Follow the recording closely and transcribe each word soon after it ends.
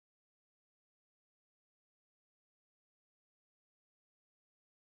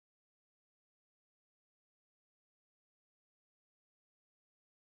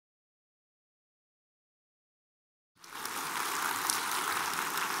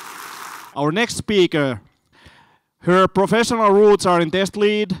Our next speaker, her professional roots are in test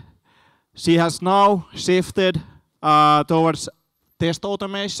lead. She has now shifted towards test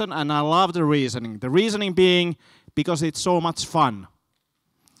automation, and I love the reasoning. The reasoning being because it's so much fun.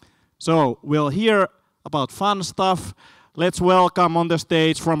 So we'll hear about fun stuff. Let's welcome on the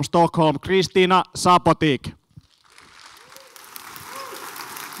stage from Stockholm, Kristina Sabotic.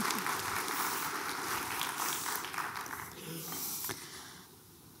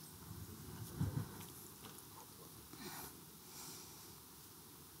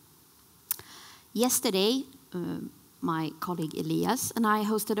 Yesterday, my colleague Elias and I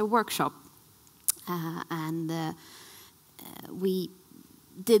hosted a workshop, and we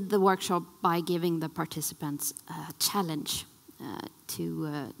did the workshop by giving the participants a challenge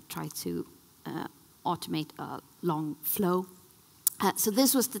to try to automate a long flow. So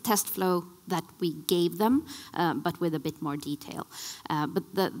this was the test flow that we gave them, but with a bit more detail.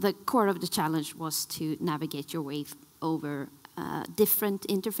 But the core of the challenge was to navigate your way over different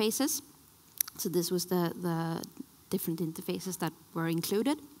interfaces. So this was the different interfaces that were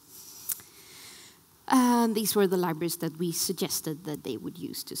included. And these were the libraries that we suggested that they would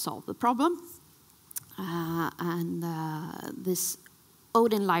use to solve the problem. This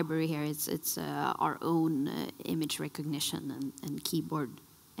Odin library here, it's our own image recognition and keyboard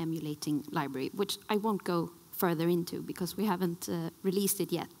emulating library, which I won't go further into because we haven't released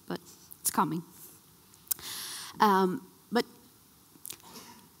it yet, but it's coming.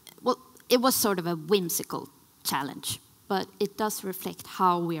 It was sort of a whimsical challenge, but it does reflect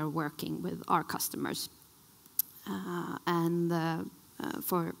how we are working with our customers.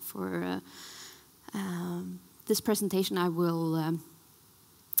 For this presentation, I will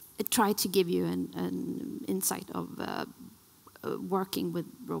try to give you an insight of working with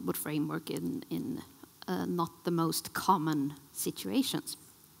robot framework in not the most common situations.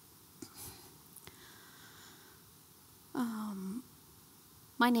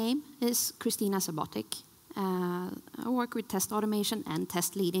 My name is Kristina Sabotic. I work with test automation and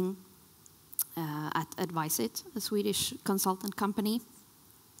test leading at Adviceit, a Swedish consultant company.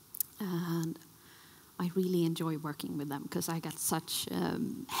 And I really enjoy working with them because I got such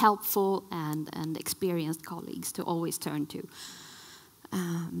helpful and experienced colleagues to always turn to.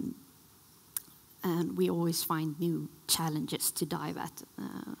 And we always find new challenges to dive at.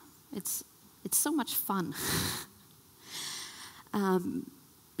 It's so much fun.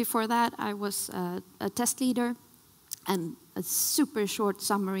 Before that, I was a test leader, and a super short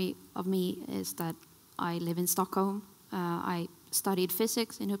summary of me is that I live in Stockholm. I studied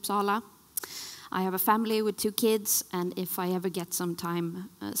physics in Uppsala. I have a family with 2 kids, and if I ever get some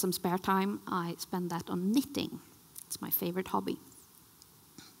time, some spare time, I spend that on knitting. It's my favorite hobby.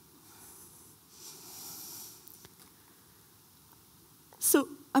 So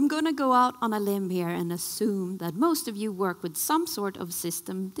I'm going to go out on a limb here and assume that most of you work with some sort of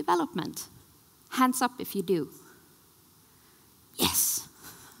system development. Hands up if you do. Yes.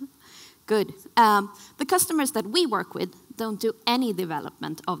 Good. The customers that we work with don't do any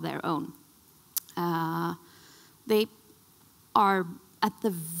development of their own. They are at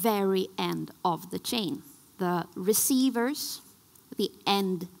the very end of the chain. The receivers, the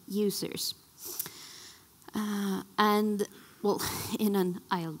end users. Well, in an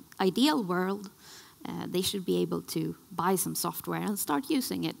ideal world, they should be able to buy some software and start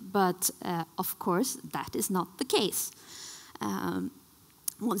using it. But, of course, that is not the case.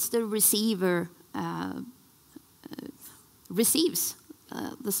 Once the receiver receives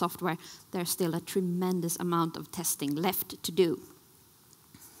the software, there's still a tremendous amount of testing left to do.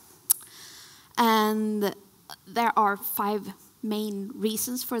 And there are 5 main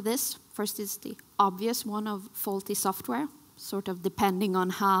reasons for this. First is the obvious one of faulty software, sort of depending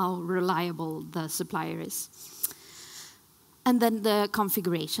on how reliable the supplier is. And then the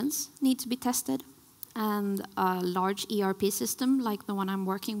configurations need to be tested. And a large ERP system like the one I'm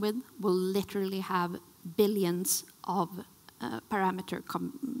working with will literally have billions of parameter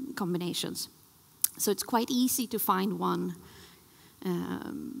combinations. So it's quite easy to find one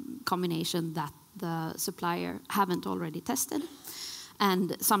combination that the supplier haven't already tested.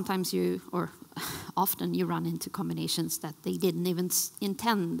 And sometimes or often you run into combinations that they didn't even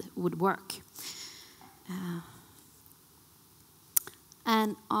intend would work.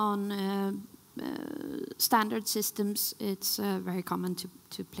 And on standard systems, it's very common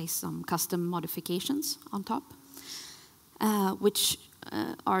to place some custom modifications on top, which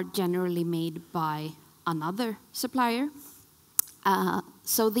are generally made by another supplier.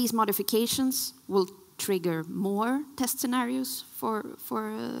 So these modifications will trigger more test scenarios for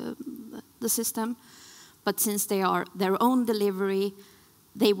the system, but since they are their own delivery,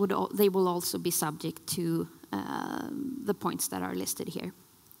 they will also be subject to the points that are listed here.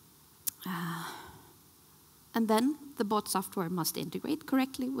 And then the bought software must integrate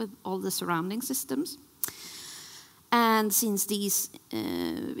correctly with all the surrounding systems. And since these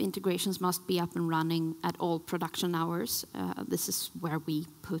integrations must be up and running at all production hours, this is where we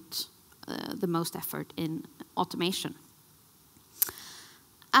put the most effort in automation.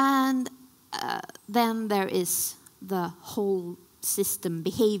 And then there is the whole system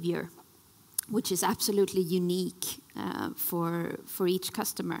behavior, which is absolutely unique for each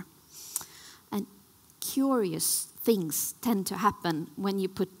customer. And curious things tend to happen when you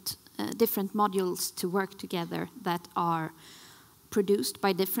put different modules to work together that are produced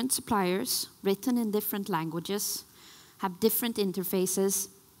by different suppliers, written in different languages, have different interfaces,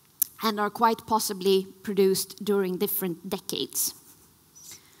 and are quite possibly produced during different decades.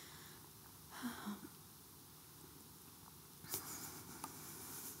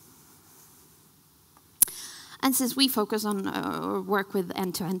 And since we focus on or work with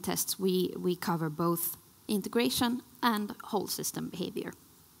end-to-end tests, we cover both integration and whole system behavior.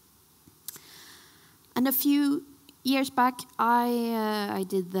 And a few years back, I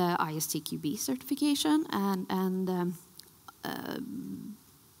did the ISTQB certification, and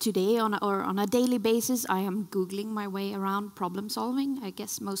today on a daily basis, I am Googling my way around problem solving. I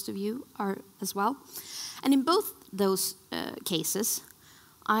guess most of you are as well. And in both those cases,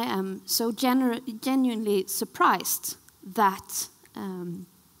 I am so genuinely surprised that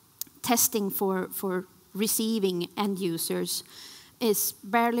testing for receiving end users is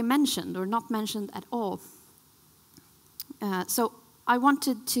barely mentioned or not mentioned at all. So I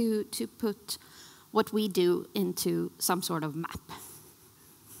wanted to put what we do into some sort of map.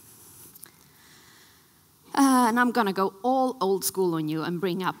 And I'm going to go all old school on you and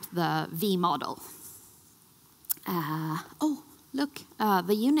bring up the V model. Oh, look,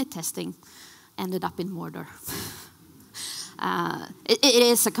 the unit testing ended up in Mordor. It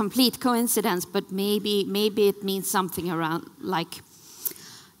is a complete coincidence, but maybe it means something around like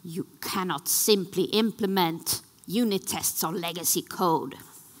you cannot simply implement unit tests on legacy code.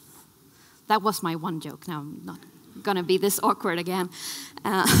 That was my one joke. Now I'm not going to be this awkward again.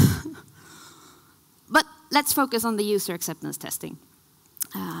 But let's focus on the user acceptance testing.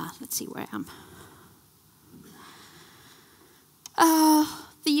 Let's see where I am.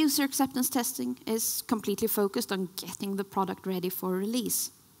 The user acceptance testing is completely focused on getting the product ready for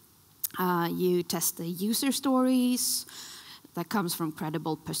release. You test the user stories that comes from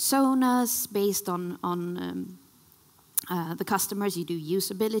credible personas based on the customers. You do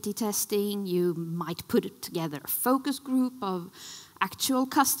usability testing. You might put together a focus group of actual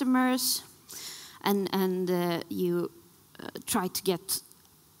customers, and you try to get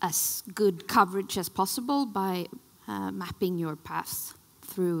as good coverage as possible by mapping your path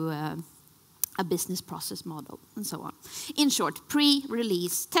through a business process model and so on. In short,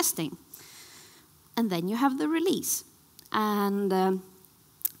 pre-release testing. And then you have the release. And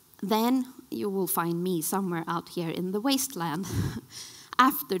then you will find me somewhere out here in the wasteland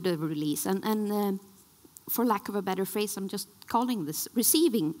after the release. And for lack of a better phrase, I'm just calling this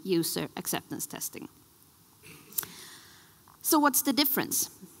receiving user acceptance testing. So what's the difference?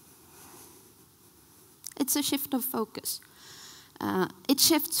 It's a shift of focus. It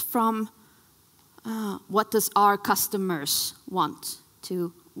shifts from what does our customers want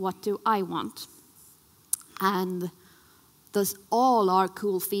to what do I want? And does all our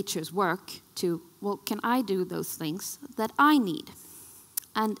cool features work to, well, can I do those things that I need?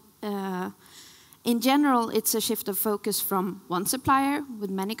 And in general, it's a shift of focus from one supplier with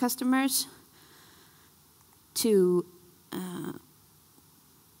many customers to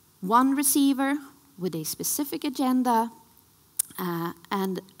one receiver with a specific agenda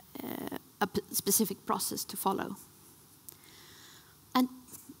and a specific process to follow. And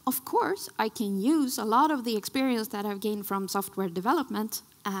of course, I can use a lot of the experience that I've gained from software development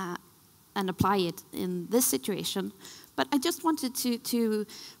and apply it in this situation. But I just wanted to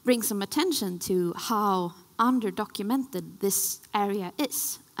bring some attention to how under-documented this area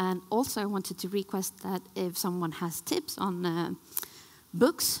is. And also I wanted to request that if someone has tips on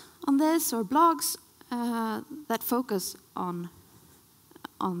books on this or blogs that focus on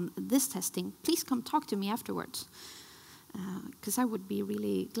this testing, please come talk to me afterwards, because I would be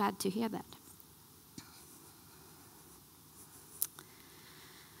really glad to hear that.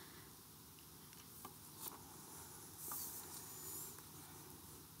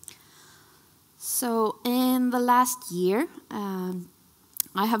 So in the last year,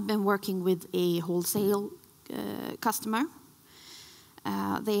 I have been working with a wholesale customer.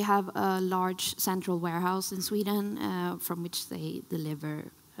 They have a large central warehouse in Sweden from which they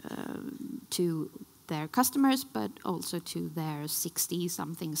deliver to their customers, but also to their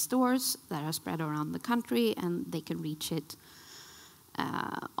 60-something stores that are spread around the country, and they can reach it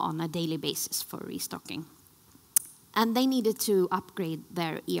on a daily basis for restocking. And they needed to upgrade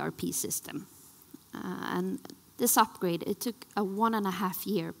their ERP system. And this upgrade, it took a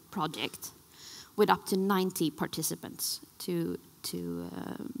 1.5-year project with up to 90 participants to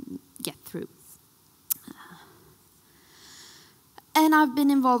get through. And I've been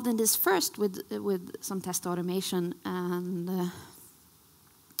involved in this first with some test automation, and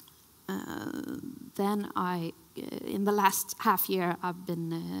then in the last half year, I've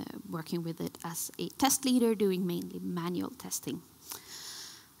been working with it as a test leader, doing mainly manual testing,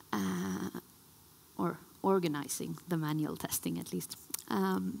 or organizing the manual testing at least.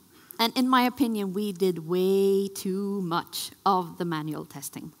 And in my opinion, we did way too much of the manual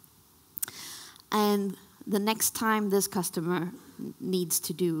testing. And the next time this customer needs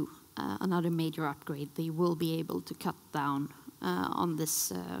to do another major upgrade, they will be able to cut down on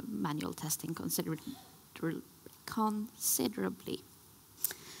this manual testing considerably.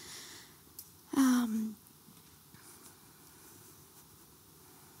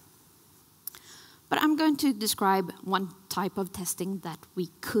 But I'm going to describe one type of testing that we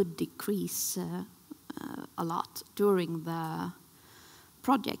could decrease a lot during the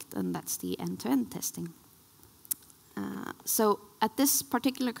project, and that's the end-to-end testing. So at this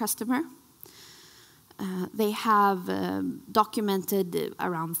particular customer, they have documented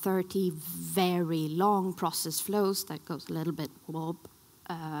around 30 very long process flows that goes a little bit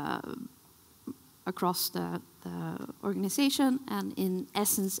across the organization, and in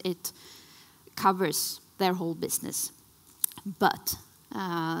essence it covers their whole business. But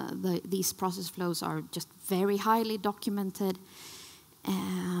these process flows are just very highly documented,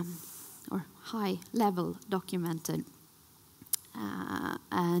 or high-level documented,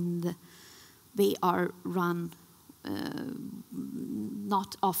 and they are run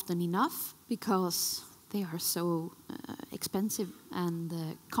not often enough because they are so expensive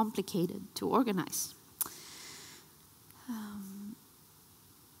and complicated to organize.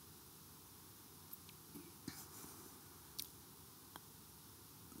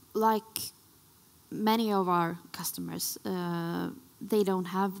 Like many of our customers, they don't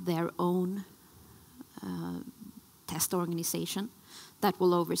have their own test organization that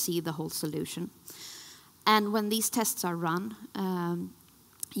will oversee the whole solution. And when these tests are run,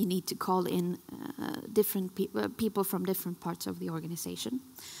 you need to call in different people from different parts of the organization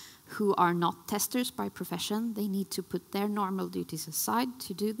who are not testers by profession. They need to put their normal duties aside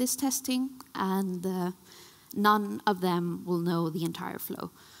to do this testing, and none of them will know the entire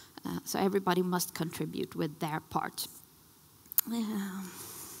flow. So everybody must contribute with their part.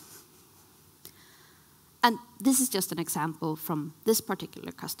 And this is just an example from this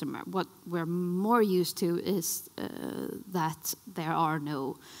particular customer. What we're more used to is that there are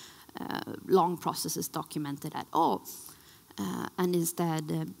no long processes documented at all. And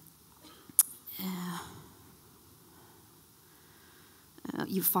instead,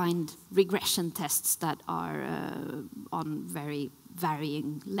 you find regression tests that are on very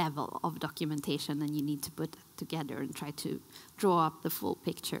varying level of documentation, and you need to put it together and try to draw up the full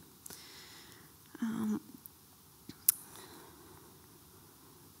picture.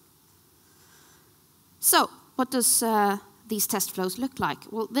 So, what does these test flows look like?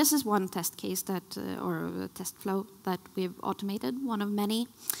 Well, this is one test case that, or a test flow that we've automated, one of many,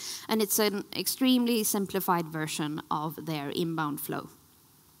 and it's an extremely simplified version of their inbound flow.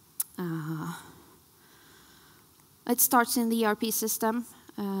 It starts in the ERP system.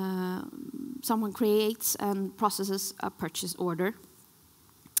 Someone creates and processes a purchase order,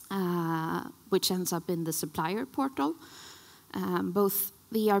 which ends up in the supplier portal. Both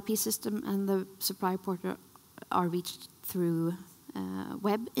the ERP system and the supplier portal are reached through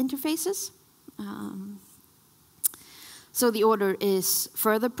web interfaces. So the order is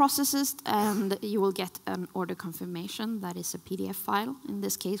further processed, and you will get an order confirmation that is a PDF file. In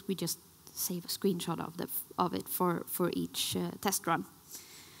this case, we just save a screenshot of it for each test run.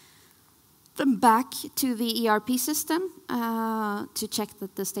 Then back to the ERP system to check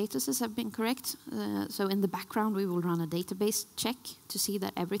that the statuses have been correct. So in the background, we will run a database check to see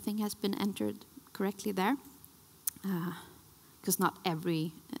that everything has been entered correctly there, because not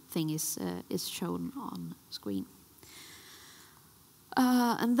everything is shown on screen.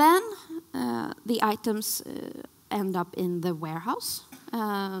 And then the items end up in the warehouse.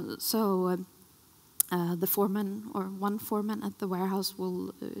 So The foreman or one foreman at the warehouse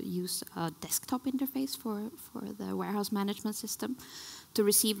will use a desktop interface for the warehouse management system to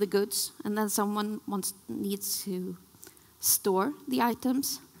receive the goods, and then someone needs to store the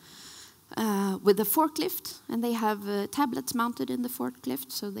items with a forklift, and they have tablets mounted in the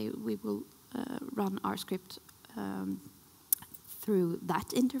forklift, so we will run our script through that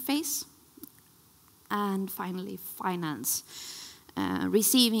interface. And finally, finance,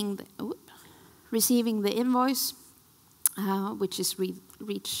 receiving the invoice, which is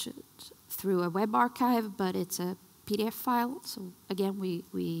reached through a web archive, but it's a PDF file. So again,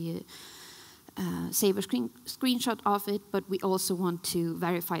 we save a screenshot of it, but we also want to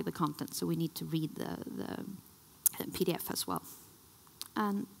verify the content, so we need to read the PDF as well.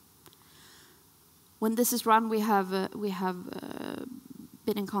 And when this is run, we have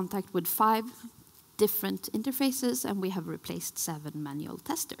been in contact with 5 different interfaces, and we have replaced 7 manual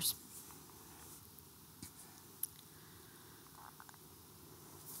testers.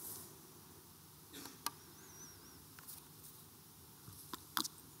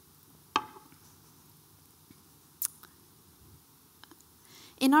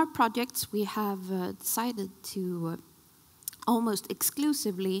 In our projects, we have decided to almost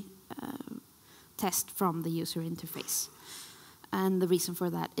exclusively test from the user interface. And the reason for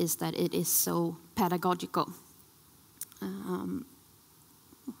that is that it is so pedagogical.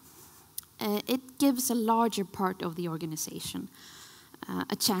 It gives a larger part of the organization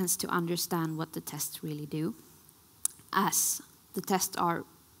a chance to understand what the tests really do, as the tests are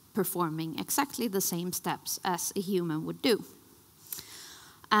performing exactly the same steps as a human would do.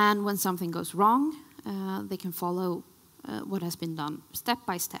 And when something goes wrong, they can follow what has been done step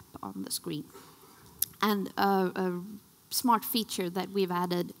by step on the screen. And a smart feature that we've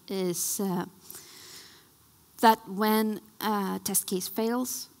added is that when a test case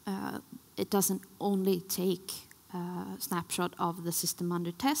fails, it doesn't only take a snapshot of the system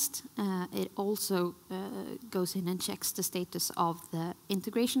under test, it also goes in and checks the status of the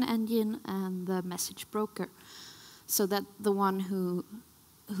integration engine and the message broker, so that the one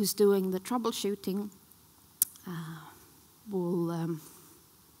who's doing the troubleshooting will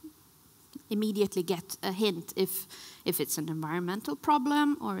immediately get a hint if it's an environmental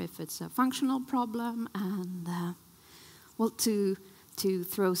problem or if it's a functional problem. And well, to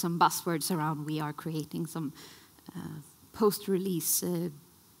throw some buzzwords around, we are creating some post-release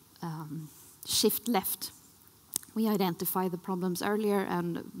shift left. We identify the problems earlier,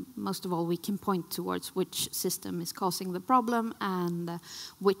 and most of all, we can point towards which system is causing the problem and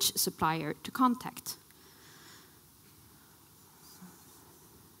which supplier to contact.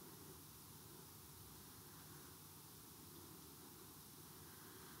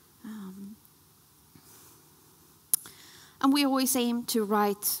 And we always aim to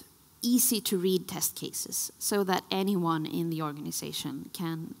write easy-to-read test cases so that anyone in the organization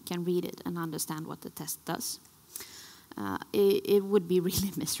can read it and understand what the test does. It would be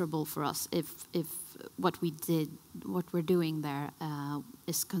really miserable for us if what we're doing there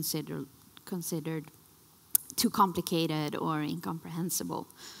is considered too complicated or incomprehensible.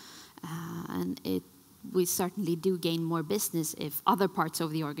 And we certainly do gain more business if other parts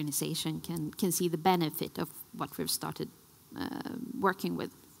of the organization can see the benefit of what we've started working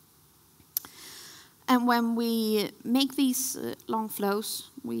with. And when we make these long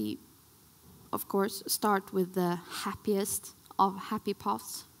flows, we, of course, start with the happiest of happy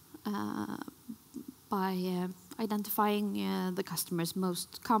paths by identifying the customer's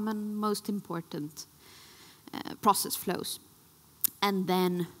most common, most important process flows. And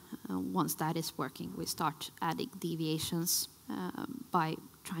then, once that is working, we start adding deviations by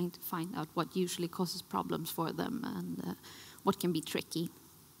trying to find out what usually causes problems for them and what can be tricky.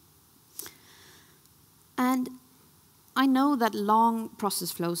 And I know that long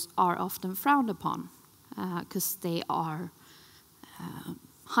process flows are often frowned upon because they are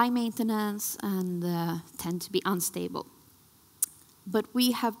high maintenance and tend to be unstable. But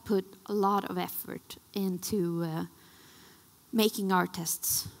we have put a lot of effort into making our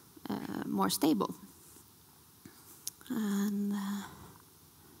tests more stable. And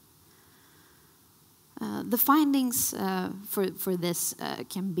the findings for this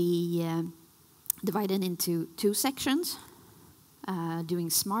can be divided into 2 sections, doing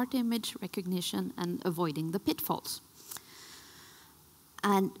smart image recognition and avoiding the pitfalls.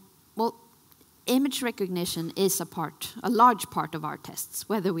 And, well, image recognition is a large part of our tests,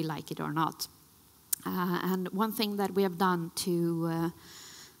 whether we like it or not. And one thing that we have done to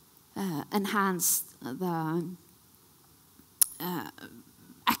enhance the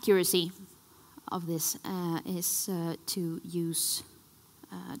accuracy of this is to use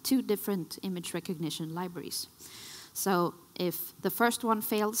two different image recognition libraries. So if the first one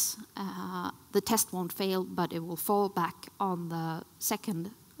fails, the test won't fail, but it will fall back on the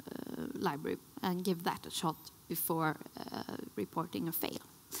second library and give that a shot before reporting a fail.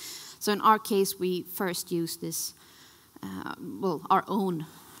 So in our case, we first use this, our own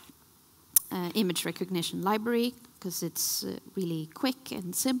image recognition library, because it's really quick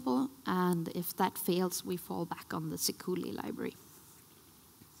and simple, and if that fails, we fall back on the Sikuli library.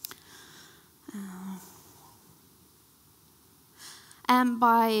 And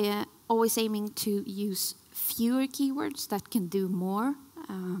by always aiming to use fewer keywords that can do more,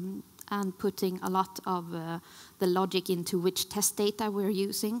 and putting a lot of the logic into which test data we're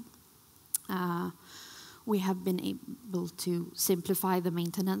using, we have been able to simplify the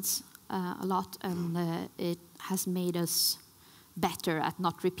maintenance a lot, and it has made us better at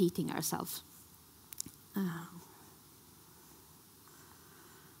not repeating ourselves.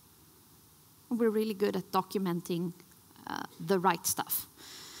 We're really good at documenting the right stuff.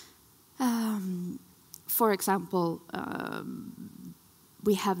 For example,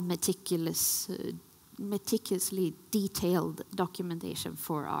 we have meticulously detailed documentation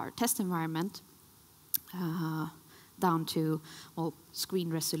for our test environment, down to screen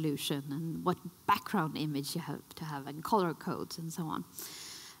resolution and what background image you have to have and color codes and so on.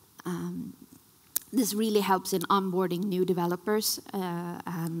 This really helps in onboarding new developers,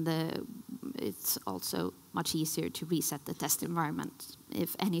 and it's also much easier to reset the test environment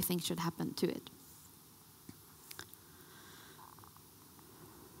if anything should happen to it.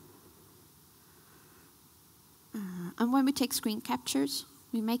 And when we take screen captures,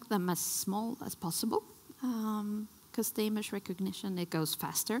 we make them as small as possible, because the image recognition, it goes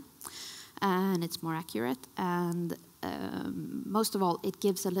faster and it's more accurate, and most of all, it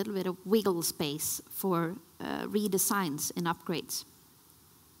gives a little bit of wiggle space for redesigns and upgrades.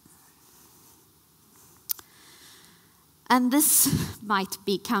 And this might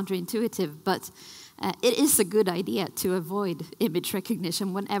be counterintuitive, but it is a good idea to avoid image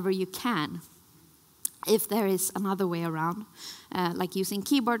recognition whenever you can. If there is another way around, like using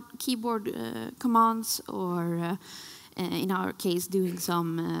keyboard commands, or in our case, doing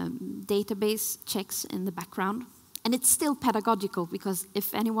some database checks in the background. And it's still pedagogical, because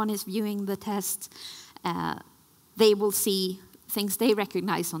if anyone is viewing the test, they will see things they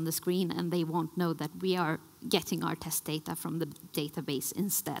recognize on the screen, and they won't know that we are getting our test data from the database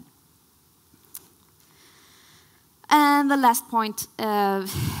instead. And the last point, a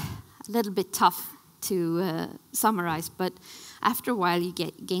little bit tough to summarize, but after a while you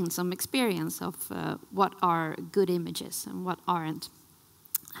gain some experience of what are good images and what aren't.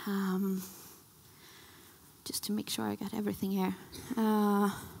 Just to make sure I got everything here.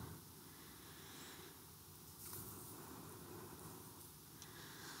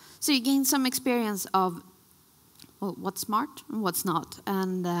 So you gain some experience of what's smart and what's not,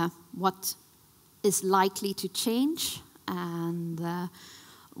 and what is likely to change, and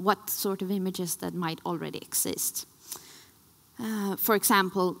what sort of images that might already exist. For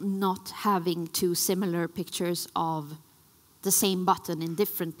example, not having two similar pictures of the same button in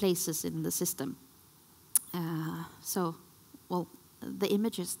different places in the system. The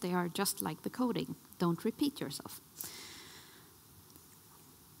images, they are just like the coding. Don't repeat yourself.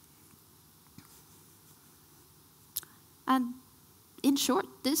 And in short,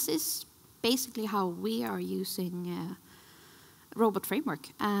 this is basically how we are using Robot Framework.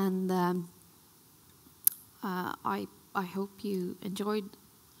 And I hope you enjoyed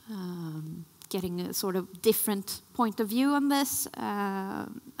getting a sort of different point of view on this.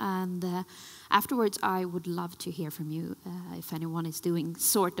 Afterwards, I would love to hear from you. If anyone is doing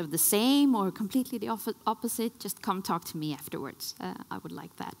sort of the same or completely the opposite, just come talk to me afterwards. I would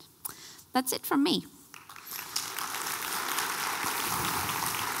like that. That's it from me.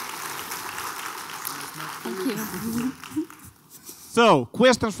 Thank you. So,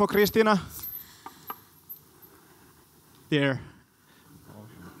 questions for Kristina? There.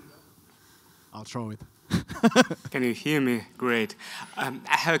 I'll throw it. Can you hear me? Great. I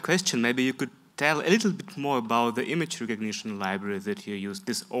have a question. Maybe you could tell a little bit more about the image recognition library that you use,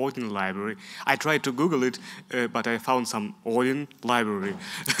 this Odin library. I tried to Google it, but I found some Odin library.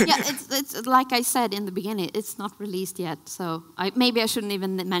 Yeah, it's like I said in the beginning, it's not released yet, so maybe I shouldn't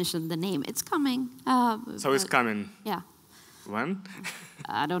even mention the name. It's coming. So it's coming? Yeah. When?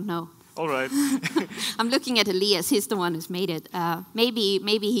 I don't know. All right. I'm looking at Elias. He's the one who's made it.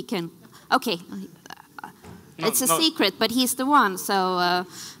 Maybe he can. Okay. It's a secret, but he's the one. So.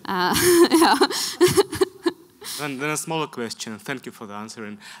 Yeah. Then a smaller question. Thank you for the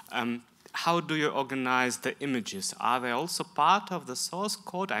answering. how do you organize the images? Are they also part of the source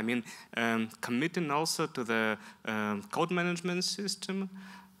code? I mean, committing also to the code management system?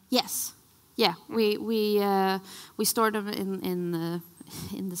 Yes. Yeah, we store them in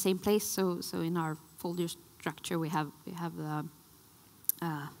the same place. So in our folder structure, we have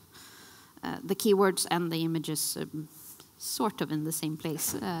the keywords and the images sort of in the same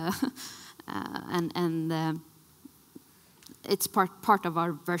place, and it's part of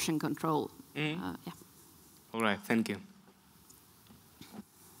our version control. Yeah. All right, thank you.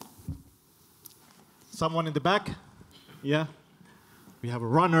 Someone in the back? Yeah. We have a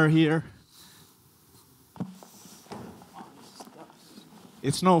runner here.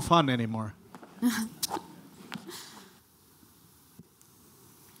 It's no fun anymore.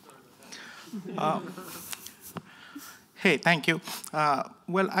 Hey, thank you.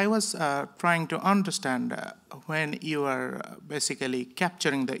 Well, I was trying to understand when you are basically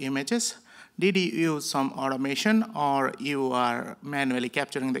capturing the images, did you use some automation, or you are manually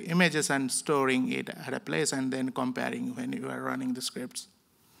capturing the images and storing it at a place and then comparing when you are running the scripts?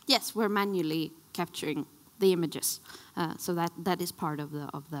 Yes, we're manually capturing the images, so that is part of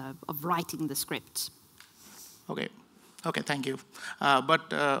writing the scripts. Okay, thank you.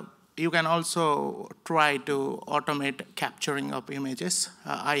 But you can also try to automate capturing of images.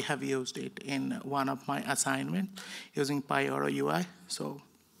 I have used it in one of my assignments using Pyoro UI, so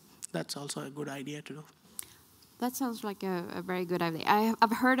that's also a good idea to do. That sounds like a very good idea.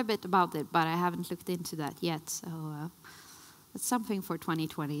 I've heard a bit about it, but I haven't looked into that yet, so it's something for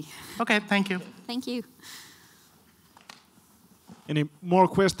 2020. Okay, thank you. Thank you. Any more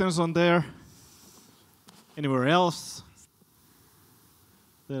questions on there? Anywhere else?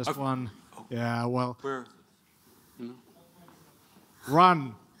 There's one. Yeah, well. Where?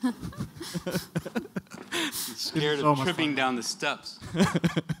 Run. Scared so of much tripping fun. down the steps.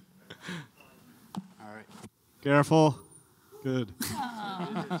 All right. Careful. Good.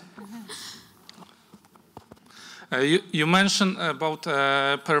 You mentioned about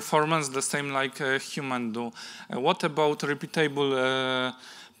performance the same like human do. What about repeatable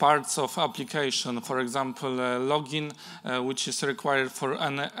parts of application? For example, login, which is required for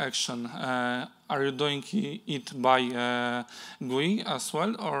an action. Are you doing it by GUI as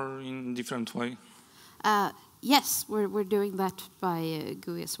well, or in different way? Yes, we're doing that by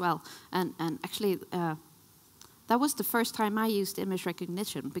GUI as well. And actually, that was the first time I used image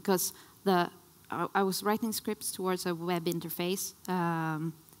recognition, because I was writing scripts towards a web interface,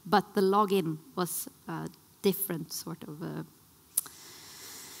 but the login was a different sort of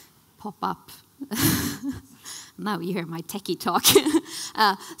pop-up. Now you hear my techie talk.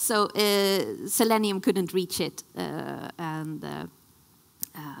 So Selenium couldn't reach it, and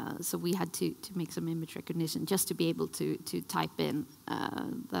so we had to make some image recognition just to be able to type in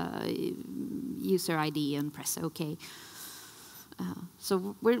the user ID and press OK.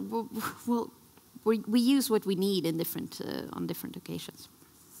 So we use what we need in on different occasions.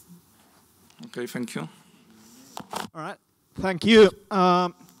 Okay, thank you. All right. Thank you.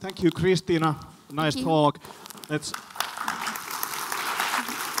 Thank you, Kristina. Nice talk. Let's